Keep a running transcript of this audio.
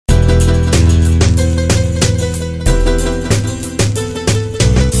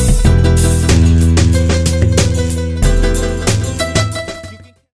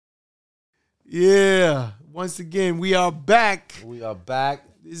Once again, we are back. We are back.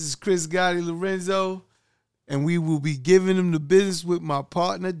 This is Chris Gotti Lorenzo, and we will be giving him the business with my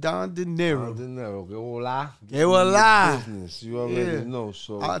partner, Don De Niro. Don De Niro. Que hola. Que hola. Business. You already know.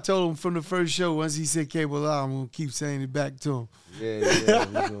 So I told him from the first show, once he said que hola, I'm going to keep saying it back to him. Yeah.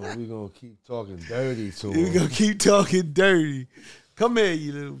 We're going to keep talking dirty to him. We're going to keep talking dirty. Come here,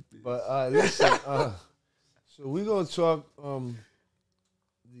 you little bitch. But listen, so we're going to talk,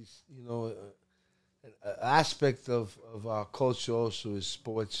 these, an aspect of our culture also is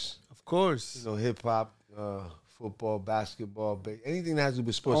sports. Of course. Hip hop, football, basketball, anything that has to do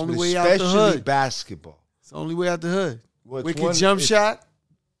with sports, Only but way out the especially hood. basketball. It's the only way out the hood. Wicked one- jump shot,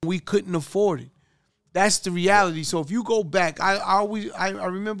 we couldn't afford it. That's the reality. So if you go back, I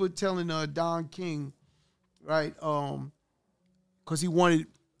remember telling Don King, right, because he wanted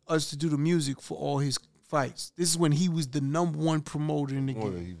us to do the music for all his fights. This is when he was the #1 promoter in the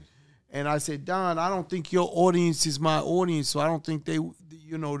game. And I said, Don, I don't think your audience is my audience, so I don't think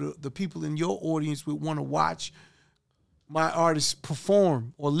the people in your audience would want to watch my artists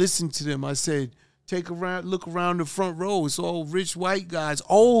perform or listen to them. I said, look around the front row. It's all rich white guys,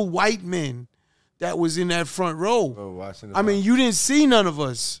 old white men that was in that front row. I mean, you didn't see none of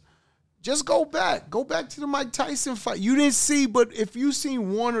us. Just go back. Go back to the Mike Tyson fight. You didn't see, but if you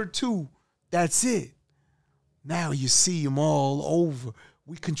seen one or two, that's it. Now you see them all over.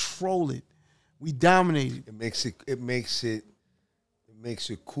 We control it. We dominate it. It makes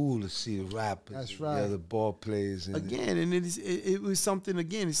it cool to see the rappers. That's right. The other ball players. And it was something,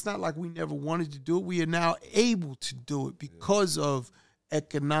 again, it's not like we never wanted to do it. We are now able to do it because of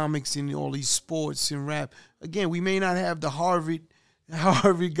economics and all these sports and rap. Again, we may not have the Harvard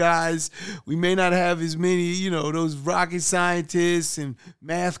guys. We may not have as many, those rocket scientists and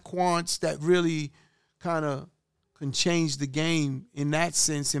math quants that really kind of can change the game in that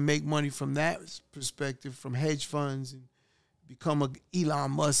sense and make money from that perspective, from hedge funds and become a Elon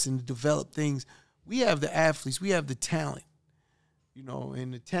Musk and develop things. We have the athletes. We have the talent,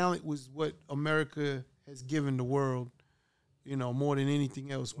 and the talent was what America has given the world, more than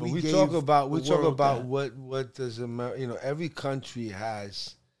anything else. We talk about what does America, every country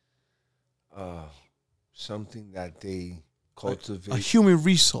has something that they cultivate. A human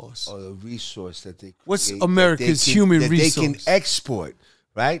resource. Or a resource that they create. What's America's human resource? They can export,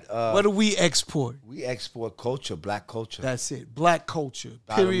 right? What do we export? We export culture, black culture. That's it. Black culture.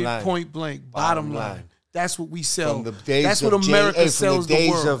 Bottom Period. line. Point blank. Bottom line. That's what we sell. From the days That's what America sells the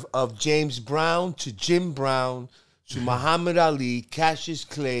world. From the days of James Brown to Jim Brown to Muhammad Ali, Cassius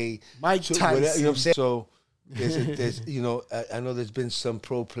Clay, Mike Tyson. Whatever, you know what I'm saying? So there's I know there's been some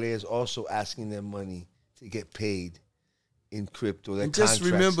pro players also asking their money to get paid in crypto. And just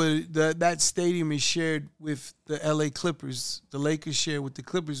remember that stadium is shared with the LA Clippers. The Lakers share with the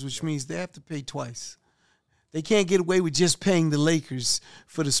Clippers, which means they have to pay twice. They can't get away with just paying the Lakers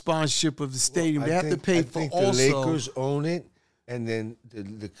for the sponsorship of the stadium. They have to pay for also. The Lakers own it, and then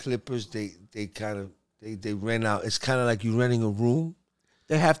the Clippers they rent out. It's kind of like you renting a room.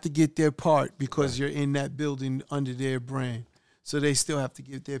 They have to get their part because you're in that building under their brand. So they still have to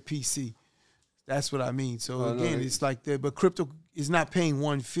get their PC. That's what I mean. So it's like that. But crypto is not paying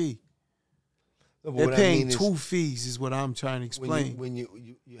one fee. No, they're paying two fees is what I'm trying to explain. When you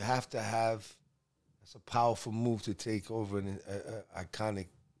have to have, it's a powerful move to take over an iconic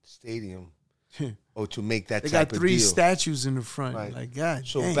stadium or to make that they type of got 3 deal. statues in the front. Right. Like, God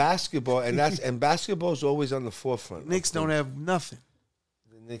So dang. basketball, and basketball is always on the forefront. Knicks don't have nothing.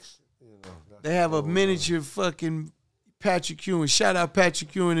 The Knicks, they have a miniature fucking Patrick Ewing. Shout out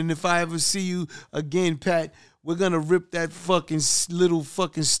Patrick Ewing. And if I ever see you again, Pat, we're going to rip that fucking little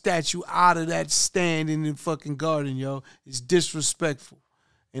fucking statue out of that stand in the fucking garden, yo. It's disrespectful.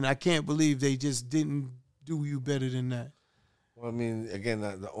 And I can't believe they just didn't do you better than that. Well, I mean, again,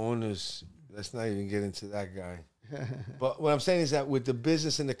 the owners, let's not even get into that guy. But what I'm saying is that with the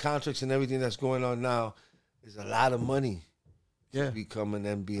business and the contracts and everything that's going on now, there's a lot of money to become an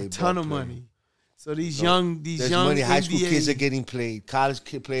NBA A ton of player. money. So these young money. High school NBA kids are getting played. College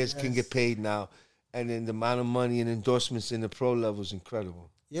players can get paid now. And then the amount of money and endorsements in the pro level is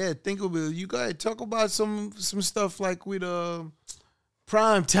incredible. Yeah, think of it. You got to talk about some stuff like with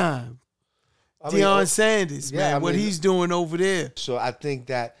Prime Time. Deion Sanders, man, what he's doing over there. So I think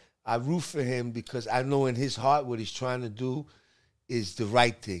that I root for him because I know in his heart what he's trying to do is the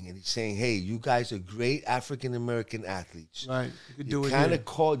right thing. And he's saying, hey, you guys are great African-American athletes. Right. You could do it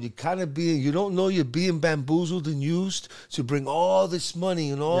you don't know you're being bamboozled and used to bring all this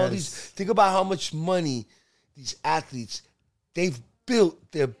money and all these. Think about how much money these athletes, they've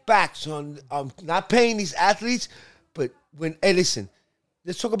built their backs on not paying these athletes, but hey, listen,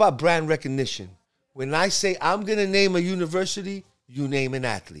 let's talk about brand recognition. When I say I'm gonna name a university, you name an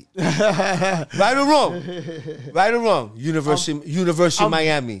athlete. Right or wrong? Right or wrong? University of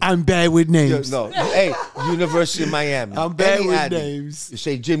Miami. I'm bad with names. No, hey, University of Miami. I'm bad Any with athlete. names. You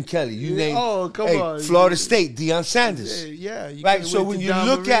say Jim Kelly. You name. Oh, come on. Florida State, Deion Sanders. Yeah. Right. So when you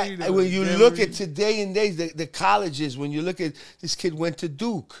look at today and days, the colleges. When you look at this kid went to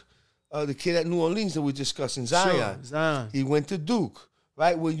Duke, the kid at New Orleans that we're discussing, Zion. Sure, Zion. He went to Duke.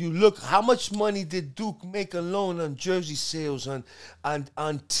 Right, when you look, how much money did Duke make alone on jersey sales, on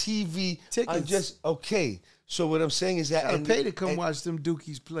TV, tickets? On just So what I'm saying is that gotta pay to come watch them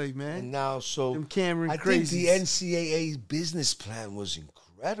Dukies play, man. And now, so them Cameron I crazies. think the NCAA's business plan was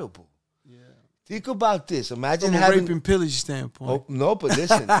incredible. Yeah, think about this. Imagine from a having rape and pillage standpoint. Oh, no, but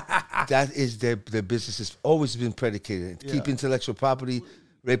listen, that is their business has always been predicated keep intellectual property,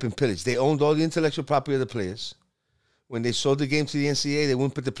 rape and pillage. They owned all the intellectual property of the players. When they sold the game to the NCAA, they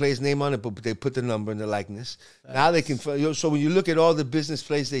wouldn't put the player's name on it, but they put the number and the likeness. Now they can. So when you look at all the business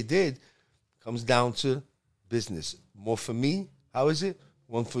plays they did, comes down to business. More for me. How is it?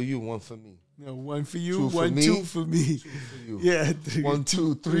 One for you, one for me. No, one for you, two for one, me, 2 for me. 2 for you. Yeah, 1,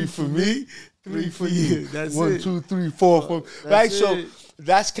 2, 3 for me, 3 for you. That's 1, it. 2, 3, 4 for right. It. So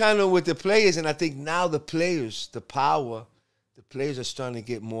that's kind of what the players, and I think now the players, the players are starting to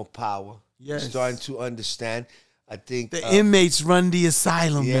get more power. Yes, starting to understand. I think the inmates run the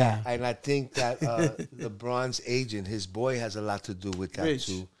asylum now. And I think that LeBron's agent, his boy, has a lot to do with that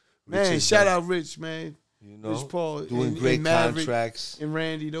too. Man, shout out Rich, man. You know, Rich Paul doing great contracts. And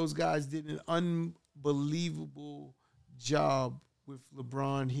Randy, those guys did an unbelievable job with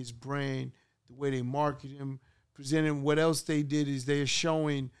LeBron, his brand, the way they market him, present him. What else they did is they're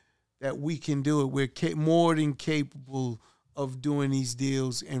showing that we can do it. We're more than capable of doing these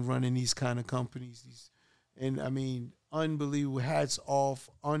deals and running these kind of companies. And, I mean, unbelievable. Hats off.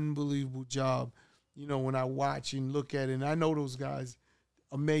 Unbelievable job. You know, when I watch and look at it, and I know those guys,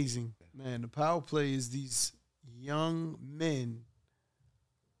 amazing. Man, the power play is these young men,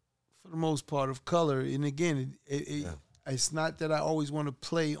 for the most part, of color. And, again, it's not that I always want to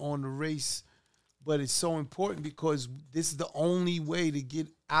play on the race, but it's so important because this is the only way to get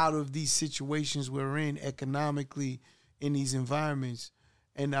out of these situations we're in economically in these environments.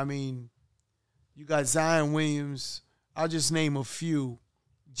 And, I mean, you got Zion Williams. I'll just name a few.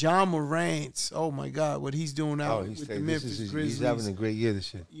 John Morant. Oh, my God, what he's doing out with the Memphis Grizzlies. He's having a great year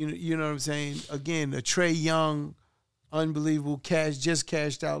this year. You know what I'm saying? Again, a Trae Young, unbelievable just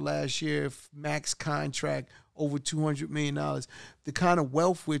cashed out last year, max contract, over $200 million. The kind of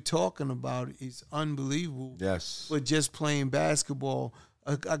wealth we're talking about is unbelievable. Yes. But just playing basketball.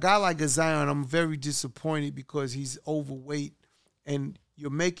 A guy like a Zion, I'm very disappointed because he's overweight and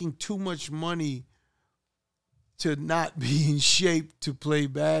you're making too much money to not be in shape to play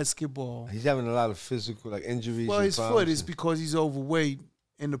basketball. He's having a lot of physical injuries. Well, his foot is because he's overweight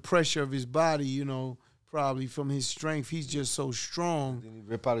and the pressure of his body, you know, probably from his strength. He's just so strong. Didn't he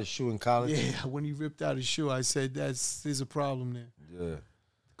rip out his shoe in college? Yeah, when he ripped out his shoe, I said there's a problem there. Yeah.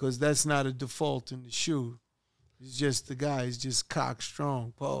 Because that's not a default in the shoe. It's just the guy is just cock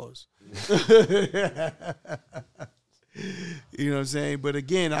strong. Pause. You know what I'm saying? But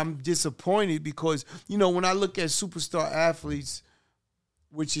again, I'm disappointed because, you know, when I look at superstar athletes,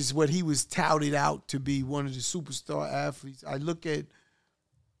 which is what he was touted out to be, one of the superstar athletes, I look at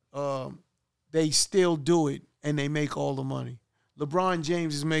they still do it and they make all the money. LeBron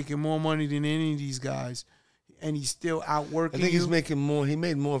James is making more money than any of these guys, and he's still outworking I think he's making more. He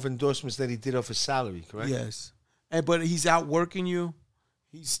made more of endorsements than he did off his salary, correct? Yes. But he's outworking you.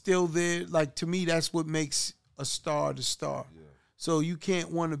 He's still there. Like, to me, that's what makes a star the star. Yeah. So you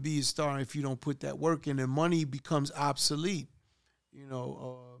can't want to be a star if you don't put that work in, and money becomes obsolete. You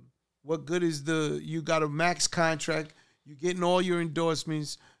know, what good is you got a max contract, you're getting all your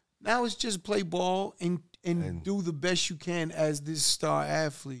endorsements. Now it's just play ball and do the best you can as this star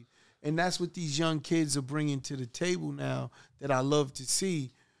athlete. And that's what these young kids are bringing to the table now that I love to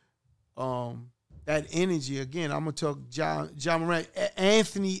see. That energy. Again, I'm going to talk John Morant.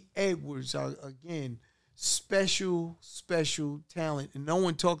 Anthony Edwards, again, special talent. And no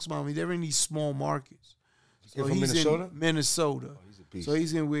one talks about him. They're in these small markets. So from Minnesota? In Minnesota. Oh, he's a beast. So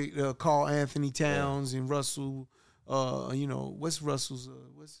he's in with Carl Anthony Towns and Russell. You know, what's Russell's,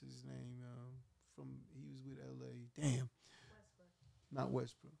 what's his name? He was with L.A. Damn. Westbrook. Not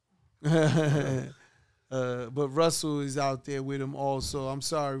Westbrook. But Russell is out there with him also. I'm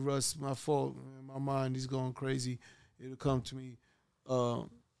sorry, Russ. My fault. My mind is going crazy. It'll come to me.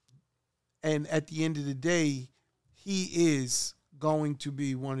 And at the end of the day, he is going to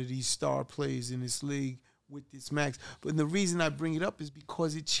be one of these star players in this league with this Max. But the reason I bring it up is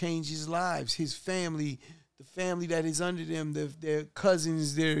because it changes lives. His family, the family that is under them, their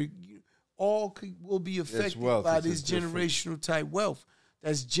cousins, will be affected by this generational type wealth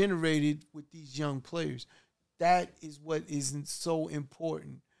that's generated with these young players. That is what isn't so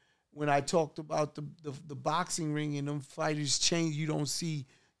important. When I talked about the boxing ring and them fighters change, you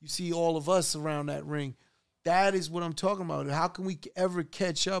see all of us around that ring. That is what I'm talking about. How can we ever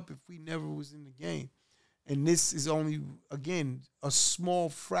catch up if we never was in the game? And this is only, again, a small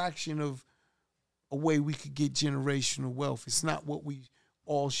fraction of a way we could get generational wealth. It's not what we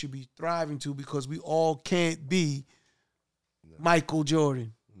all should be thriving to, because we all can't be Michael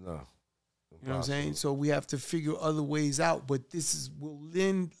Jordan. No. You know what I'm saying? So we have to figure other ways out. But this will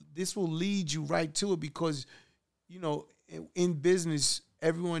lead you right to it, because, you know, in business,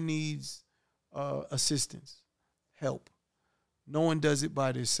 everyone needs assistance, help. No one does it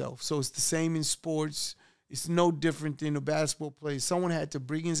by themselves. So it's the same in sports. It's no different than a basketball player. Someone had to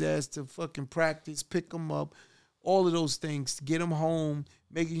bring his ass to fucking practice, pick him up, all of those things, get him home,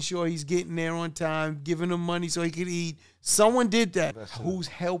 making sure he's getting there on time, giving him money so he could eat. Someone did that. Who's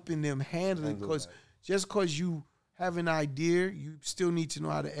helping them handle it? Because just because you have an idea, you still need to know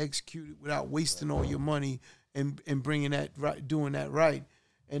how to execute it without wasting all your money and bringing that right, doing that right.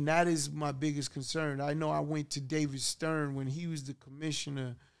 And that is my biggest concern. I know I went to David Stern when he was the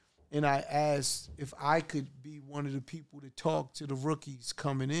commissioner, and I asked if I could be one of the people to talk to the rookies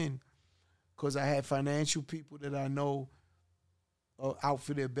coming in, because I had financial people that I know are out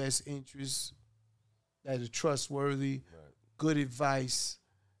for their best interests, that are trustworthy, good advice,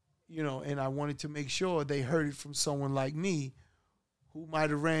 you know, and I wanted to make sure they heard it from someone like me, who might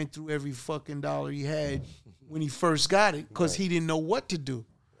have ran through every fucking dollar he had when he first got it, because he didn't know what to do.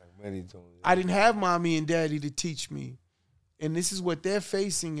 I didn't have mommy and daddy to teach me. And this is what they're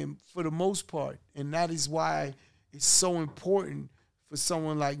facing, and for the most part. And that is why it's so important for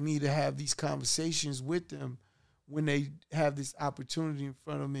someone like me to have these conversations with them when they have this opportunity in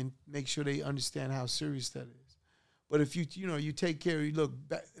front of them, and make sure they understand how serious that is. But if you take care of, look,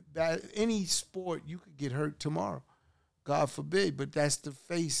 any sport, you could get hurt tomorrow. God forbid, but that's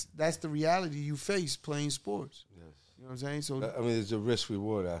the reality you face playing sports. Yes. You know what I'm saying? So I mean, there's a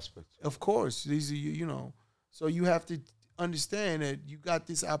risk-reward aspect. Of course. These are, you know, so you have to understand that you got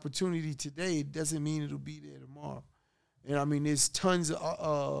this opportunity today. It doesn't mean it'll be there tomorrow. And I mean, there's tons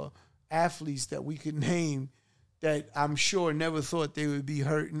of athletes that we could name that I'm sure never thought they would be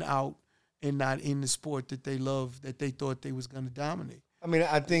hurting out and not in the sport that they love, that they thought they was going to dominate. I mean,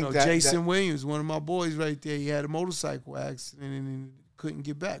 I think Jason Williams, one of my boys right there, he had a motorcycle accident and couldn't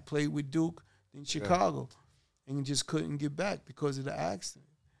get back. Played with Duke in Chicago and just couldn't get back because of the accident.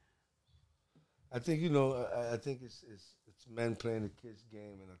 I think, you know, I think it's men playing the kids'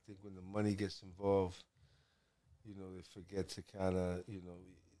 game, and I think when the money gets involved, you know, they forget to kind of, you know,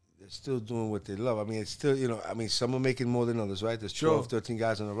 they're still doing what they love. I mean, it's still, you know, I mean, some are making more than others, right? There's 12, 13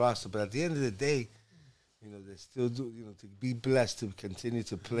 guys on the roster, but at the end of the day, you know, they still do, you know, to be blessed to continue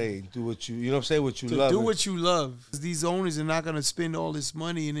to play and do what you know what I'm saying, what you love. To do what you love. These owners are not going to spend all this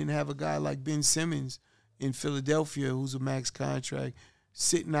money and then have a guy like Ben Simmons in Philadelphia, who's a max contract,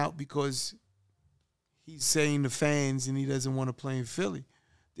 sitting out because he's saying to fans and he doesn't want to play in Philly.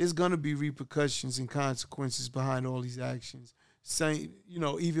 There's going to be repercussions and consequences behind all these actions. Saying, you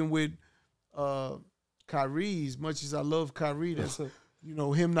know, even with Kyrie, as much as I love Kyrie, that's, you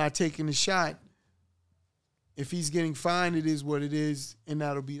know, him not taking the shot. If he's getting fined, it is what it is, and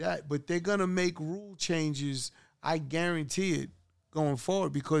that'll be that. But they're going to make rule changes, I guarantee it, going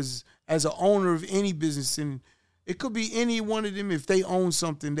forward, because as an owner of any business, and it could be any one of them, if they own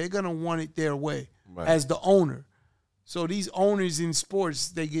something, they're going to want it their way as the owner. So these owners in sports,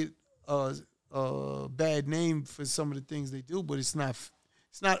 they get a bad name for some of the things they do, but it's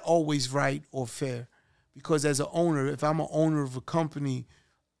not always right or fair, because as an owner, if I'm an owner of a company,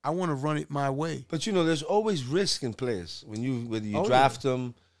 I want to run it my way. But, you know, there's always risk in players. Whether you draft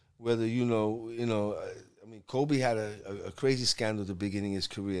them, whether, you know, I mean, Kobe had a crazy scandal at the beginning of his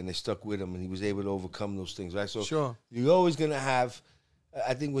career, and they stuck with him, and he was able to overcome those things, right? So you're always going to have,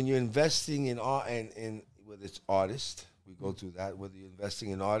 I think when you're investing in art, and whether it's artists, we go through that, whether you're investing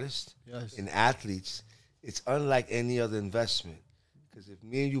in artists, in athletes, it's unlike any other investment. Because if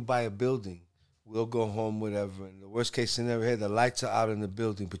me and you buy a building, we'll go home, whatever. And the worst case scenario here, the lights are out in the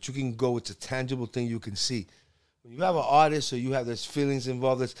building, but you can go, it's a tangible thing you can see. When you have an artist or you have those feelings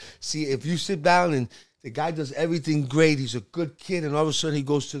involved, see, if you sit down and the guy does everything great, he's a good kid, and all of a sudden he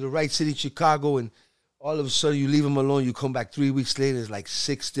goes to the right city, Chicago, and all of a sudden you leave him alone, you come back 3 weeks later, there's like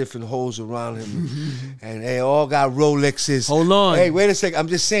 6 different hoes around him. And they all got Rolexes. Hold on. Hey, wait a second.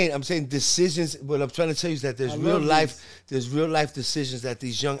 I'm saying decisions. What I'm trying to tell you is that there's real life decisions that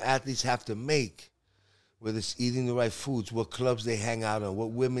these young athletes have to make. Whether it's eating the right foods, what clubs they hang out on,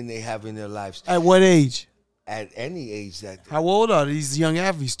 what women they have in their lives. At what age? At any age. How old are these young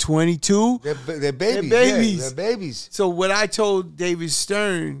athletes? 22? They're babies. They're babies. Yeah, they're babies. So what I told David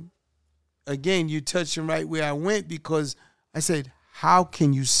Stern, again, you're touching right where I went, because I said, how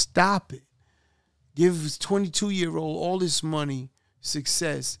can you stop it? Give this 22-year-old all this money,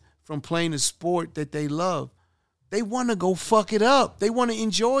 success, from playing a sport that they love. They want to go fuck it up. They want to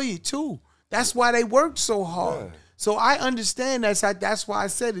enjoy it too. That's why they work so hard. Yeah. So I understand that's why I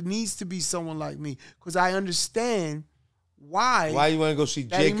said it needs to be someone like me, because I understand why you want to go see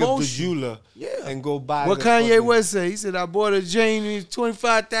Jacob DeJula and go buy what Kanye West say? He said, I bought a Jane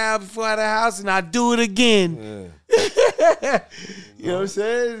 $25,000 before out of the house and I do it again. Yeah. You know what I'm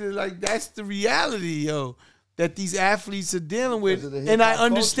saying? Like, that's the reality, yo, that these athletes are dealing with, and I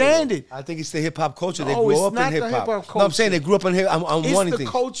understand culture. it. I think it's the hip-hop culture. They grow up in hip-hop. No, I'm saying they grew up in hip-hop. It's the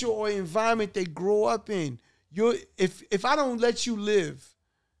culture or environment they grow up in. If I don't let you live,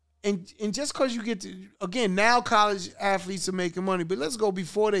 and just because you get to, again, now college athletes are making money, but let's go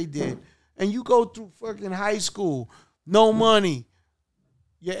before they did, and you go through fucking high school, no money,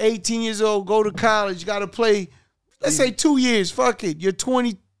 you're 18 years old, go to college, you got to play, let's say 2 years, fuck it, you're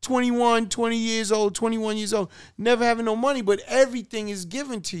 20 years old, 21 years old, never having no money, but everything is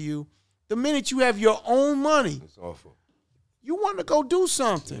given to you. The minute you have your own money, it's awful. You want to go do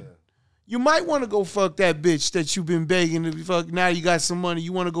something. Yeah. You might want to go fuck that bitch that you've been begging to fuck. Now you got some money.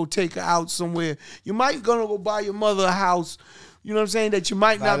 You want to go take her out somewhere. You might gonna go buy your mother a house. You know what I'm saying? That you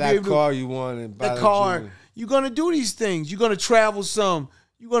might not be able to. That car you want and buy the car. You're gonna do these things. You're gonna travel some.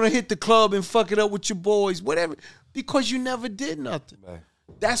 You're gonna hit the club and fuck it up with your boys, whatever, because you never did nothing. Right.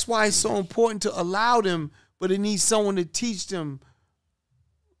 That's why it's so important to allow them, but it needs someone to teach them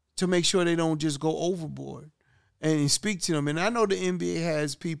to make sure they don't just go overboard and speak to them. And I know the NBA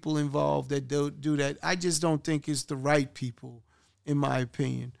has people involved that do that. I just don't think it's the right people, in my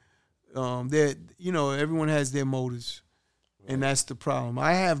opinion. That, you know, everyone has their motives, right. And that's the problem.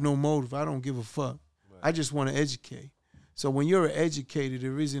 I have no motive. I don't give a fuck. Right. I just want to educate. So when you're an educator,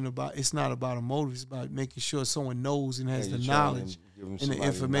 it's not about a motive. It's about making sure someone knows and has the knowledge and the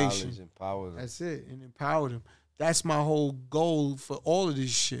information. That's it, and empower them. That's my whole goal for all of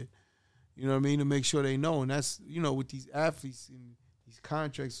this shit. You know what I mean? To make sure they know. And that's, you know, with these athletes and these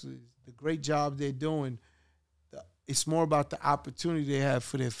contracts, the great job they're doing, it's more about the opportunity they have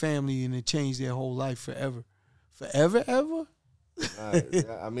for their family and to change their whole life forever. Forever, ever?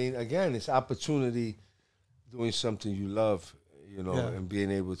 I mean, again, it's opportunity doing something you love, you know, and being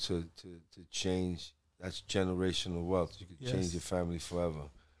able to change. That's generational wealth. You can change your family forever.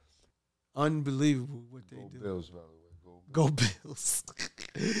 Unbelievable what they do. Bills, by the way. Go Bills.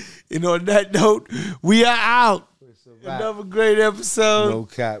 And on that note, we are out. Another great episode. No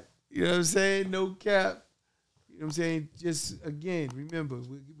cap. You know what I'm saying? No cap. You know what I'm saying? Just, again, remember,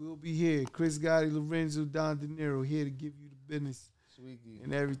 we'll be here. Chris Gotti, Lorenzo, Don De Niro, here to give you the business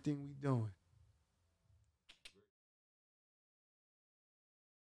and everything we doing.